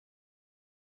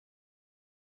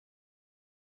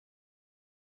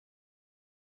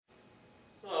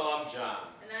John.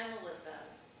 And I'm Melissa.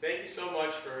 Thank you so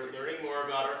much for learning more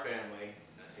about our family.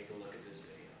 Now take a look at this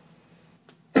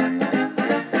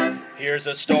video. Here's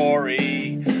a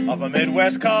story of a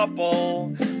Midwest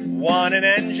couple. One an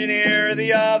engineer,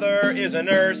 the other is a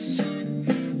nurse.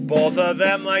 Both of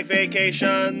them like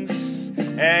vacations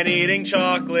and eating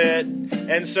chocolate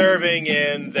and serving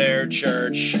in their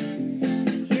church.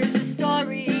 Here's a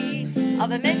story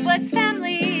of a Midwest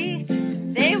family.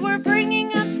 They were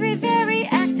bringing up three very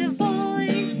active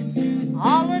boys.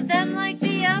 All of them like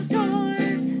the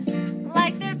outdoors,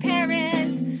 like their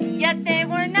parents, yet they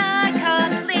were not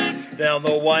complete. Then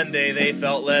the one day they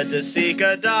felt led to seek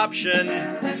adoption,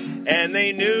 and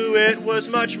they knew it was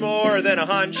much more than a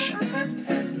hunch,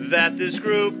 that this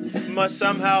group must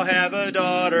somehow have a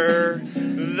daughter.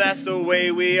 That's the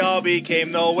way we all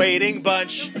became the Waiting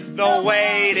Bunch. The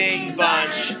Waiting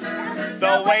Bunch.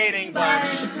 The Waiting Bunch.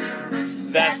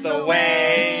 That's the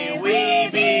way we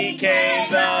became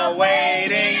the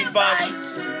Waiting Bunch.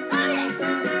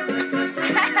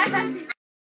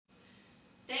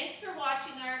 Thanks for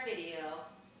watching our video.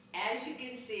 As you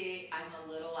can see, I'm a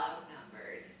little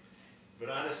outnumbered. But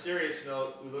on a serious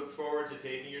note, we look forward to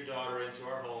taking your daughter into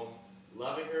our home,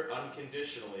 loving her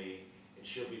unconditionally, and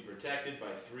she'll be protected by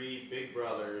three big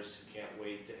brothers who can't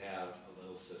wait to have a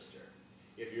little sister.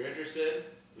 If you're interested,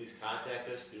 please contact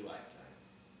us through Lifetime.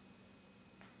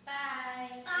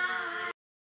 Bye. Bye.